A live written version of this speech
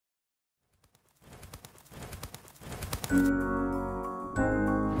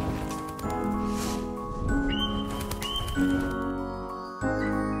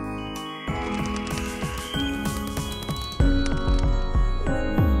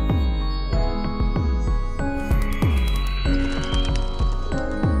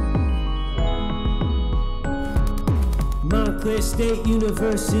Montclair State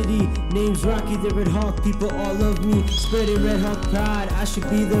University, name's Rocky the Red Hawk, people all love me, spreading Red Hawk pride, I should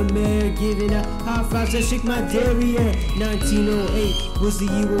be the mayor, giving out high fives, I shake my derriere. 1908 was the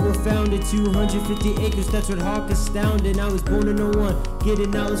year we were founded, 250 acres, that's what Hawk astounded. I was born in 01,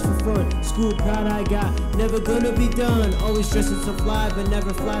 getting knowledge for fun, school pride I got, never gonna be done, always dressing so fly, but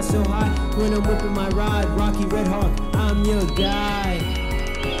never fly so high, when I'm whipping my ride, Rocky Red Hawk, I'm your guy.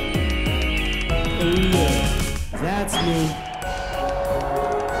 Oh yeah. That's me.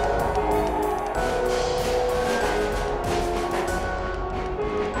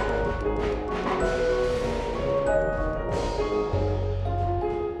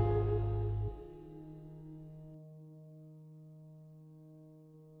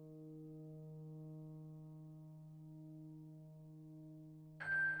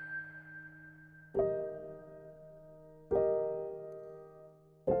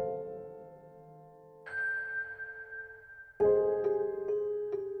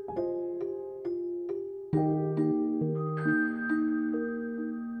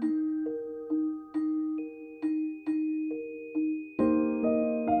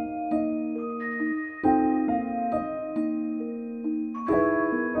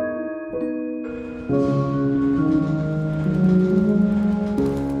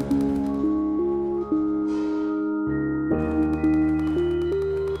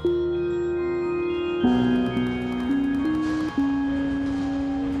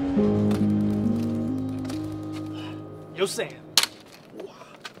 Yo, Sam.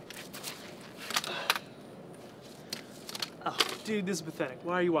 Oh, dude, this is pathetic.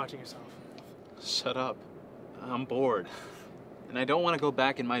 Why are you watching yourself? Shut up. I'm bored. And I don't want to go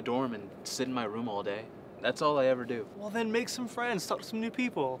back in my dorm and sit in my room all day. That's all I ever do. Well, then make some friends, talk to some new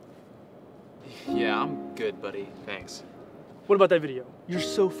people. Yeah, I'm good, buddy. Thanks. What about that video? You're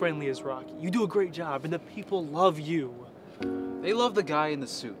so friendly as Rocky. You do a great job, and the people love you. They love the guy in the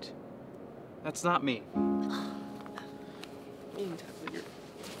suit. That's not me.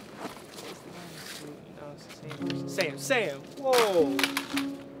 Sam, whoa!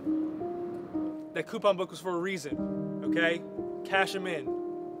 That coupon book was for a reason, okay? Cash them in.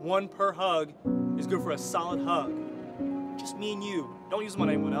 One per hug is good for a solid hug. Just me and you. Don't use them on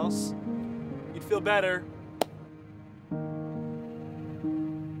anyone else. You'd feel better.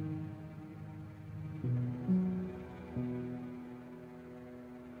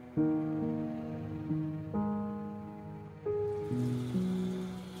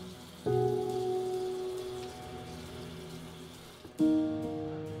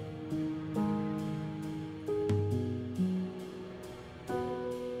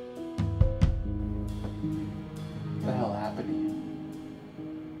 What the hell happened to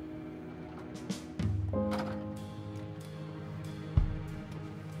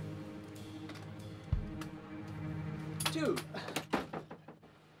you? Dude!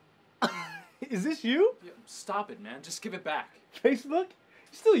 Is this you? Yeah, stop it, man. Just give it back. Facebook?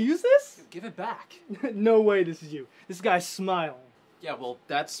 You still use this? Give it back. No way this is you. This guy's smiling. Yeah, well,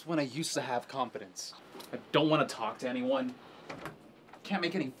 that's when I used to have confidence. I don't want to talk to anyone. Can't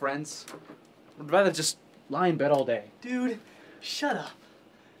make any friends. I'd rather just lie in bed all day. Dude, shut up.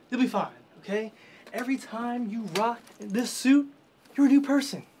 You'll be fine, okay? Every time you rock this suit, you're a new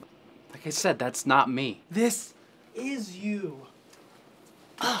person. Like I said, that's not me. This is you.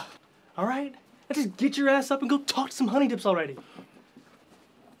 All right? Now just get your ass up and go talk to some honey dips already.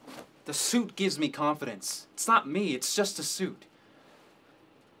 The suit gives me confidence. It's not me, it's just a suit.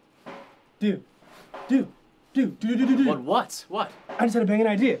 Dude. What? What? I just had a banging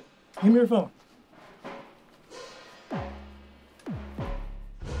idea. Give me your phone.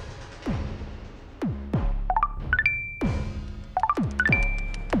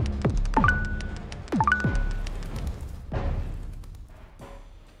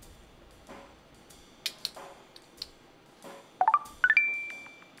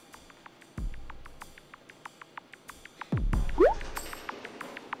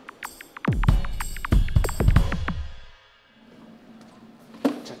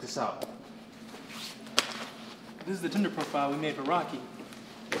 Check this out. This is the Tinder profile we made for Rocky.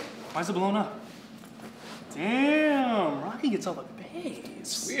 Why is it blown up? Damn, Rocky gets all the bays.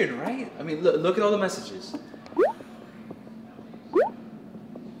 It's weird, right? I mean, look at all the messages.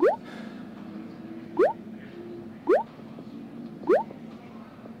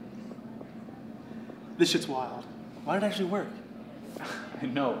 This shit's wild. Why did it actually work? I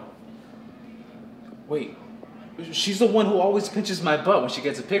know. Wait, she's the one who always pinches my butt when she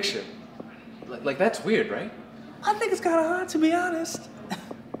gets a picture. Like that's weird, right? I think it's kind of hot, to be honest.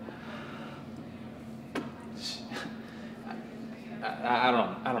 I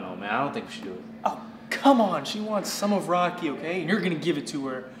don't know, man. I don't think we should do it. Oh, come on. She wants some of Rocky, okay? And you're gonna give it to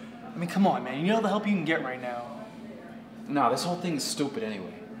her. I mean, come on, man. You know the help you can get right now. No, this whole thing is stupid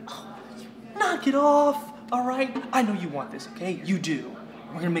anyway. Oh, knock it off, all right? I know you want this, okay? You do.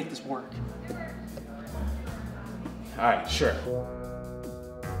 We're gonna make this work. All right, sure.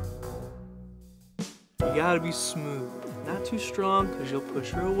 You gotta be smooth. Not too strong, because you'll push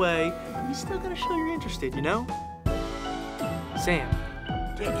her away. And you still gotta show you're interested, you know? Sam,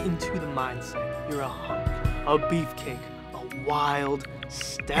 get into the mindset. You're a hunk, a beefcake, a wild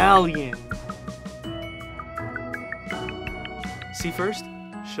stallion. See first,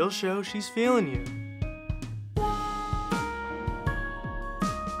 she'll show she's feeling you.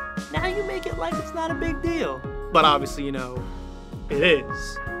 Now you make it like it's not a big deal. But obviously, you know, it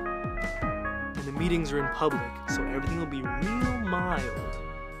is. And the meetings are in public, so everything will be real mild.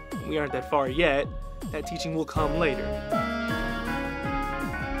 We aren't that far yet. That teaching will come later.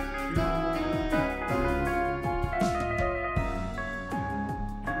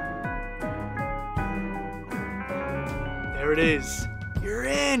 There it is. You're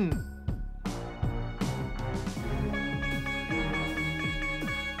in.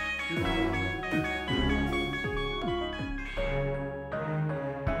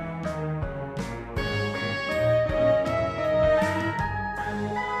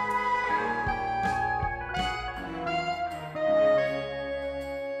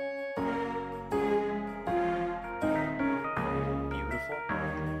 Beautiful.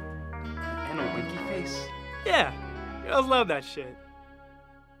 And a winky face. Yeah, girls love that shit.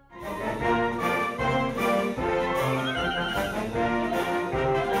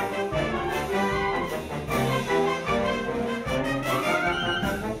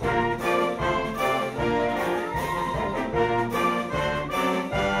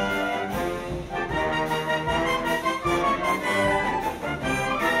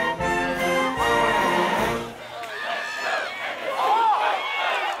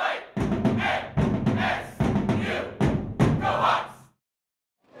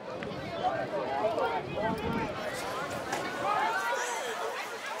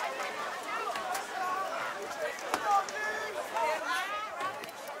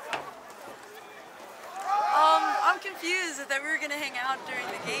 I'm confused. I thought we were gonna hang out during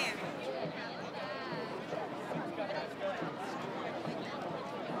the game.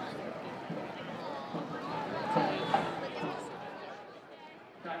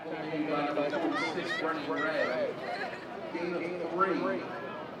 Running red. Gain of 3.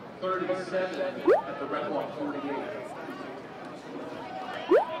 37 at the red block 48.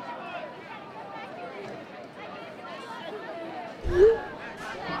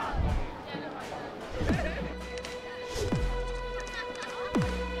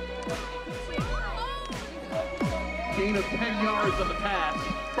 Gain of 10 yards on the pass.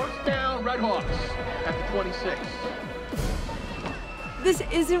 First down, Red Hawks at the 26. This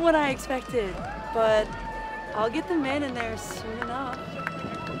isn't what I expected, but I'll get the men in there soon enough.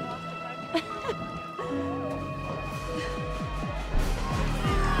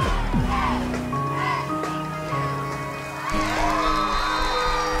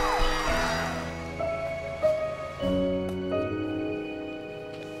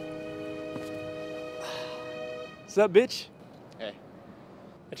 What's up, bitch? Hey.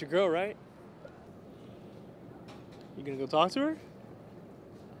 That's your girl, right? You gonna go talk to her?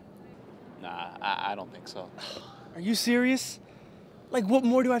 Nah, I don't think so. Are you serious? Like, what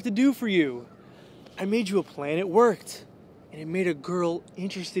more do I have to do for you? I made you a plan, it worked. And it made a girl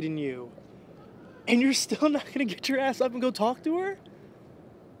interested in you. And you're still not gonna get your ass up and go talk to her?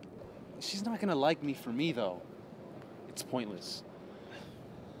 She's not gonna like me for me, though. It's pointless.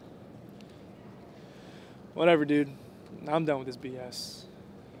 Whatever, dude. I'm done with this BS.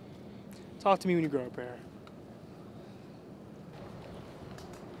 Talk to me when you grow up, pair.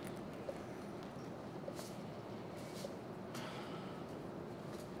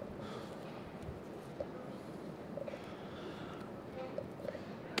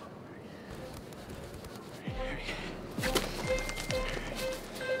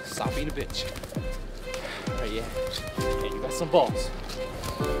 Stop being a bitch. All right, yeah. Hey, you got some balls.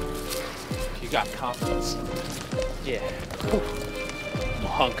 You got confidence. Yeah. Ooh. I'm a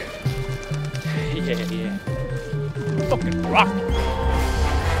hunk. Yeah. Fucking rock.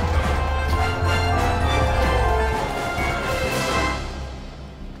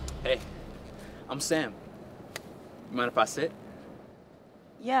 Hey, I'm Sam. You mind if I sit?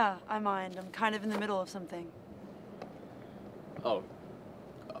 Yeah, I mind. I'm kind of in the middle of something. Oh,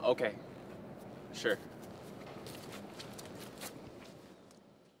 okay. Sure.